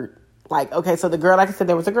them hurt. Like, okay, so like I said,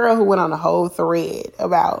 there was a girl who went on a whole thread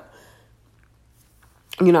about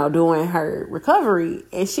doing her recovery,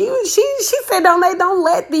 and she said, don't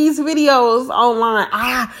let these videos online.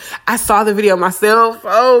 I saw the video myself.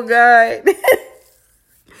 Oh God.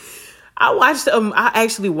 I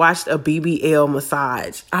actually watched a BBL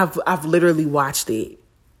massage. I've literally watched it,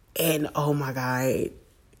 and oh my God,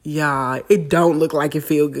 y'all, it don't look like it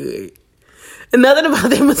feel good. And nothing about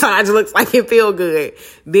that massage looks like it feel good.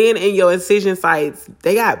 Then in your incision sites,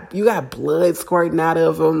 you got blood squirting out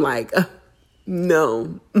of them. Like,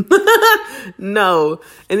 no, no.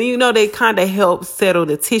 And then, they kind of help settle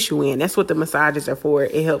the tissue in. That's what the massages are for.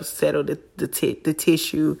 It helps settle the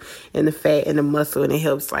tissue and the fat and the muscle, and it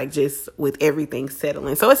helps like just with everything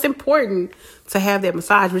settling. So it's important to have that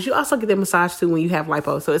massage, but you also get that massage too when you have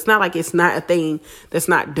lipo. So it's not like it's not a thing that's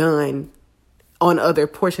not done on other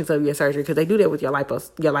portions of your surgery, because they do that with your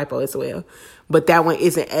lipo as well. But that one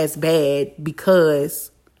isn't as bad because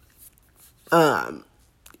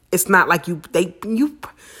it's not like it's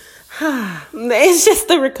just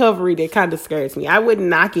the recovery that kind of scares me. I wouldn't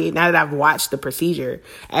knock it now that I've watched the procedure.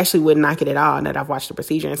 I actually wouldn't knock it at all now that I've watched the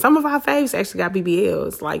procedure. And some of our faves actually got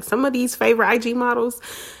BBLs. Like some of these favorite IG models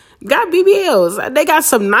got BBLs. They got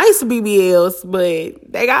some nice BBLs,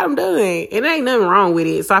 but they got them done. And there ain't nothing wrong with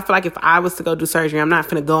it. So I feel like if I was to go do surgery, I'm not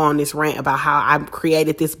finna go on this rant about how I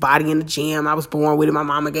created this body in the gym. I was born with it. My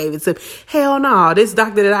mama gave it to me. Hell no. This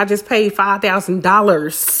doctor that I just paid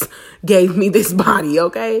 $5,000 gave me this body,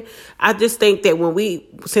 okay? I just think that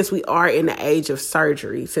since we are in the age of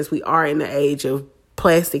surgery, since we are in the age of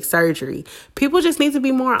plastic surgery, people just need to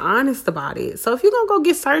be more honest about it. So if you're gonna go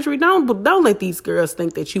get surgery, don't let these girls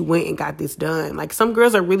think that you went and got this done. Like some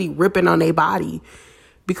girls are really ripping on their body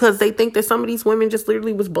because they think that some of these women just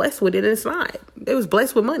literally was blessed with it, and it's not. They was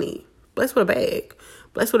blessed with money, blessed with a bag,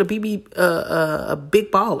 blessed with a a big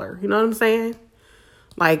baller. You know what I'm saying?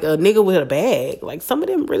 Like a nigga with a bag. Like some of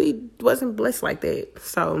them really wasn't blessed like that.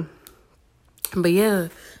 So, but yeah.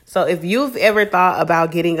 So if you've ever thought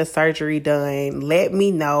about getting a surgery done, let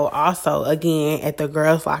me know. Also, again, at the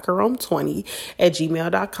Girls Locker Room 20 at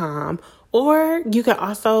gmail.com. Or you can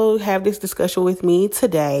also have this discussion with me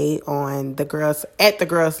today on the Girls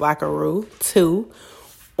Locker Room 2,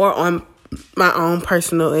 or on my own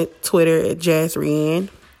personal Twitter at JazzRian.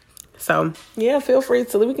 So yeah, feel free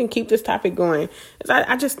to. We can keep this topic going.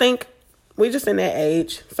 I just think we're just in that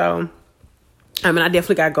age. So I mean, I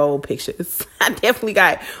definitely got gold pictures. I definitely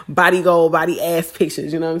got body gold, body ass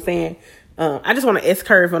pictures. You know what I'm saying? I just want an S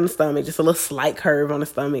curve on the stomach, just a little slight curve on the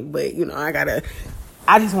stomach. But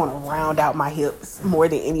I just want to round out my hips more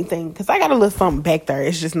than anything, because I got a little something back there.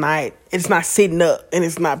 It's not sitting up, and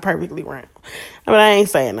it's not perfectly round. I mean, I ain't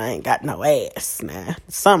saying I ain't got no ass. Nah,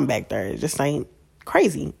 something back there. It just ain't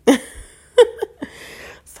crazy.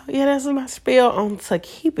 So yeah, that's my spiel on to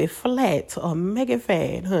keep it flat or make it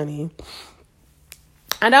fat, honey.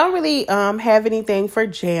 I don't really have anything for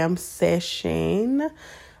jam session.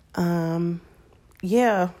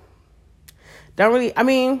 Yeah. Don't really,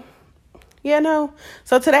 no.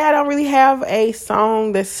 So today I don't really have a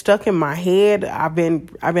song that's stuck in my head. I've been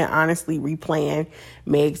honestly replaying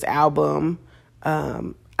Meg's album.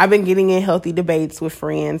 I've been getting in healthy debates with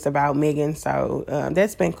friends about Megan, so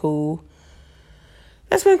that's been cool.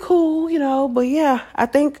 That's been cool, but yeah, I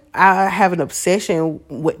think I have an obsession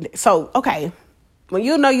with, so, okay. When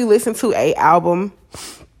you listen to an album,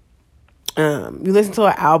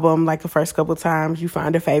 like the first couple times, you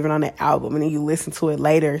find a favorite on that album, and then you listen to it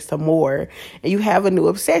later some more, and you have a new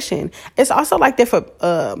obsession. It's also like that for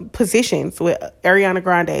Positions with Ariana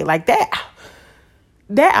Grande. Like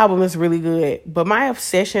that album is really good. But my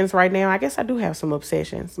obsessions right now, I guess I do have some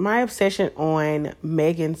obsessions. My obsession on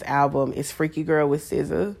Megan's album is Freaky Girl with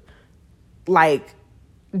SZA. Like,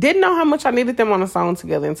 didn't know how much I needed them on a song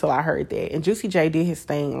together until I heard that. And Juicy J did his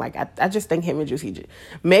thing. Like, I just think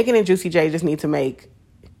Megan and Juicy J just need to make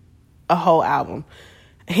a whole album.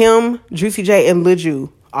 Him, Juicy J, and Lil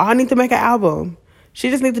Ju all need to make an album. She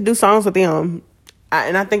just needs to do songs with them.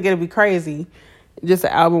 And I think it'll be crazy. Just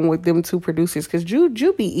an album with them two producers. Because Ju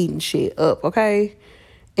be eating shit up, okay?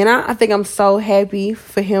 And I think I'm so happy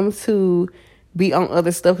for him to be on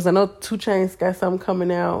other stuff. Because I know 2 Chainz got something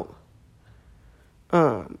coming out.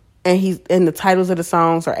 And the titles of the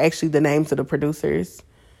songs are actually the names of the producers.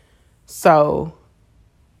 So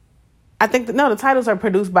I think the titles are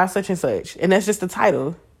produced by such and such, and that's just the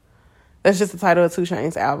title. That's just the title of 2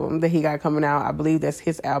 Chainz album that he got coming out. I believe that's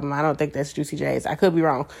his album. I don't think that's Juicy J's. I could be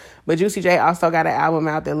wrong, but Juicy J also got an album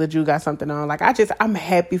out that Lil Ju got something on. Like I'm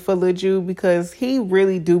happy for Lil Ju because he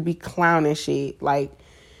really do be clowning shit. Like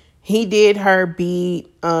he did her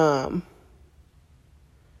beat.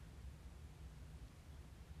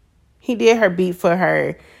 He did her beat for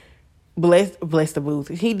her Bless the Booth.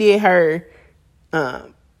 He did her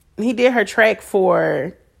track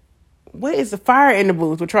for, what is the Fire in the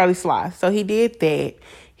Booth with Charlie Sly. So he did that.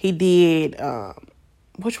 He did,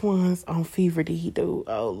 which ones on Fever did he do?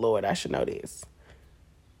 Oh, Lord, I should know this.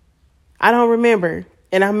 I don't remember.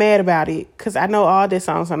 And I'm mad about it because I know all the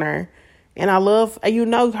songs on her. And I love,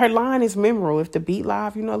 her line is memorable. If the beat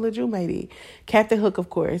live, Lil Ju made it. Captain Hook, of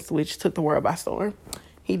course, which took the world by storm.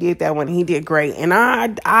 He did that one. He did great. And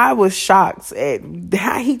I was shocked at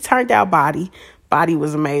how he turned out Body. Body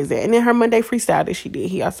was amazing. And then her Monday freestyle that she did,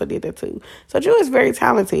 he also did that too. So Ju is very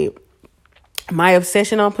talented. My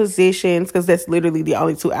Obsession on Positions, because that's literally the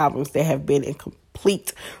only two albums that have been in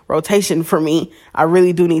complete rotation for me. I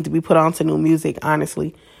really do need to be put on to new music,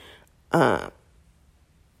 honestly. And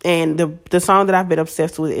the song that I've been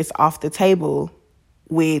obsessed with is Off the Table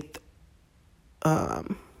with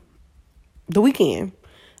The Weeknd.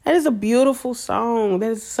 That is a beautiful song.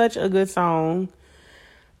 That is such a good song.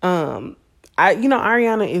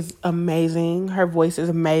 Ariana is amazing. Her voice is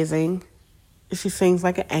amazing. She sings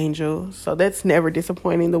like an angel, so that's never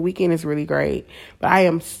disappointing. The Weeknd is really great, but I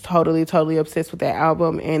am totally, totally obsessed with that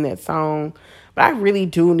album and that song. But I really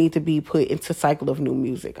do need to be put into cycle of new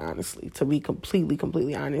music, honestly, to be completely,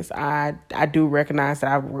 completely honest. I do recognize that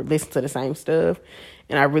I listen to the same stuff,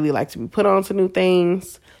 and I really like to be put on to new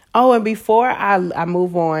things. Oh, and before I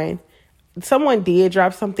move on, someone did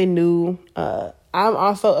drop something new. I'm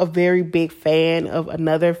also a very big fan of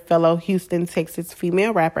another fellow Houston, Texas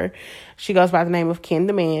female rapper. She goes by the name of Ken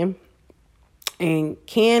the Man. And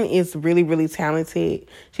Ken is really, really talented.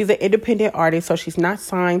 She's an independent artist, so she's not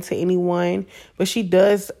signed to anyone. But she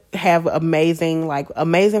does have amazing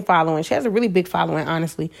following. She has a really big following,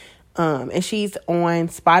 honestly. And she's on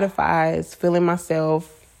Spotify's Feeling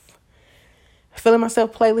Myself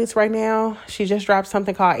playlist right now. She just dropped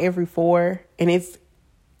something called Every Four. And it's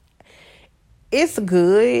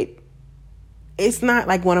good. It's not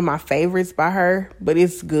like one of my favorites by her, but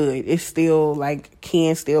it's good. It's still like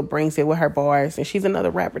Ken still brings it with her bars, and she's another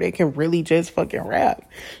rapper that can really just fucking rap.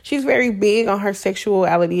 She's very big on her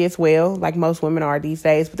sexuality as well, like most women are these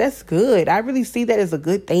days, but that's good. I really see that as a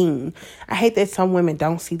good thing. I hate that some women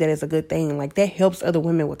don't see that as a good thing. Like, that helps other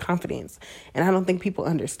women with confidence, and I don't think people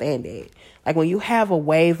understand that. Like, when you have a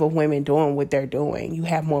wave of women doing what they're doing, you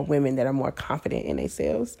have more women that are more confident in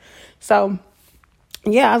themselves. So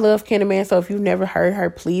yeah, I love Ken the Man. So if you've never heard her,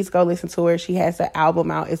 please go listen to her. She has an album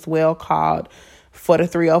out as well called For the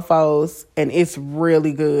 304s, and it's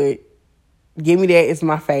really good. Give Me That is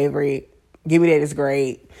my favorite. Give Me That is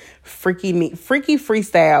great. Freaky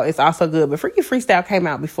Freestyle is also good, but Freaky Freestyle came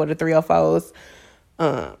out before the 304s.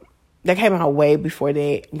 That came out way before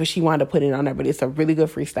that, but she wanted to put it on there, but it's a really good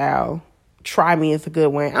freestyle. Try Me is a good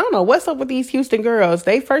one. I don't know what's up with these Houston girls.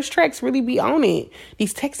 They first tracks really be on it.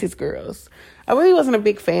 These Texas girls. I really wasn't a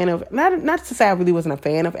big fan of, not to say I really wasn't a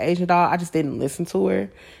fan of Asian Doll. I just didn't listen to her.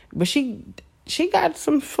 But she got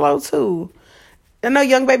some flow too. I know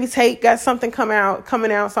Young Baby Tate got something coming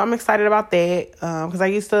out, so I'm excited about that. Because I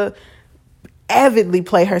used to avidly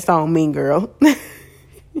play her song Mean Girl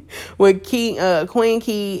with Queen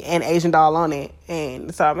Key and Asian Doll on it.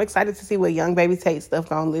 And so I'm excited to see what Young Baby Tate stuff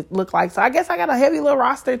gonna look like. So I guess I got a heavy little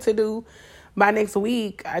roster to do by next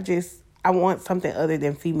week. I want something other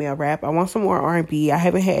than female rap. I want some more R&B. I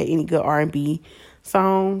haven't had any good R&B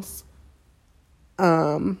songs.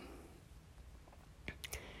 Yeah.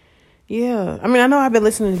 I mean, I know I've been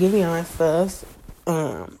listening to Giveon stuff.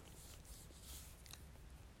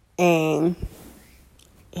 And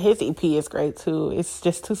his EP is great too. It's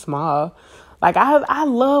just too small. Like, I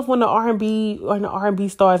love when the R&B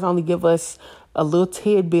stars only give us a little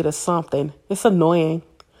tidbit of something. It's annoying.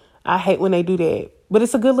 I hate when they do that. But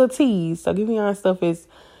it's a good little tease. So Giveon stuff is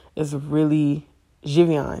really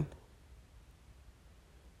Giveon.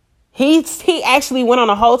 He actually went on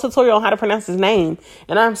a whole tutorial on how to pronounce his name,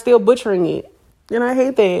 and I'm still butchering it. And I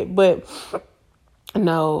hate that. But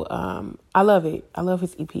no, I love it. I love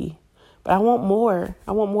his EP. But I want more.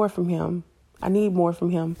 I want more from him. I need more from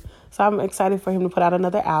him. So I'm excited for him to put out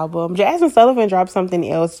another album. Jasmine Sullivan dropped something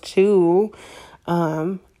else too.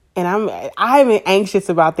 And I'm anxious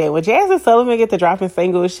about that. When Jasmine Sullivan get to dropping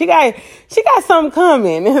singles, she got something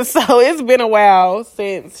coming. So it's been a while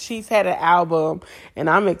since she's had an album, and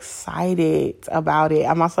I'm excited about it.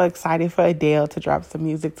 I'm also excited for Adele to drop some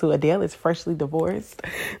music too. Adele is freshly divorced,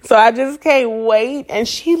 so I just can't wait. And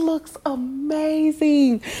she looks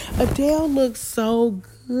amazing. Adele looks so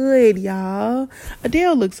good, y'all.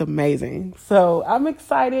 Adele looks amazing. So I'm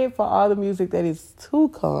excited for all the music that is to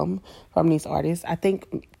come from these artists. I think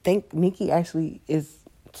Nicki actually is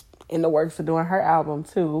in the works of doing her album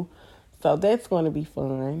too. So that's going to be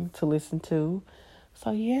fun to listen to.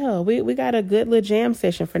 So yeah, we got a good little jam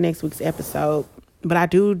session for next week's episode. But I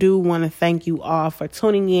do want to thank you all for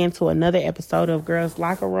tuning in to another episode of Girls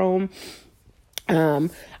Locker Room. I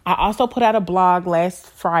also put out a blog last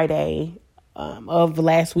Friday of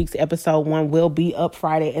last week's episode. One will be up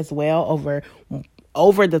Friday as well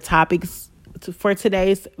over the topics for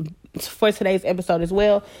today's episode as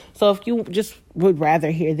well. So if you just would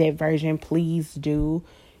rather hear that version, please do.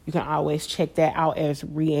 You can always check that out as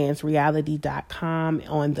Rianne'sReality.com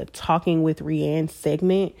on the Talking with Rianne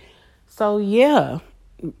segment. So yeah,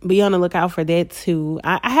 be on the lookout for that too.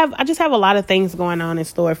 I just have a lot of things going on in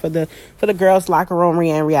store for the Girls Locker Room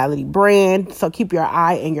Rianne Reality brand. So keep your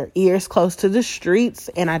eye and your ears close to the streets.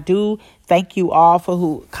 And I do thank you all for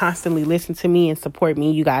who constantly listen to me and support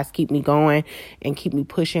me. You guys keep me going and keep me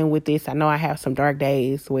pushing with this. I know I have some dark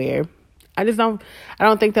days where I don't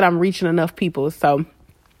think that I'm reaching enough people. So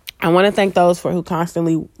I want to thank those who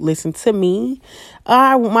constantly listen to me.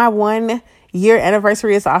 My 1 year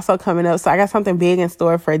anniversary is also coming up, so I got something big in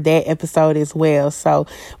store for that episode as well. So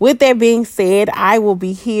with that being said, I will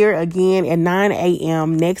be here again at 9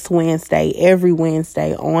 a.m. next Wednesday, every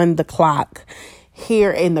Wednesday on the clock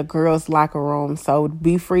here in the Girls Locker Room. So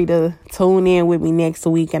be free to tune in with me next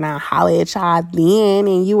week, and I'll holler at y'all then.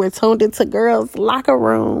 And you were tuned into Girls Locker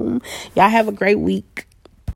Room. Y'all have a great week.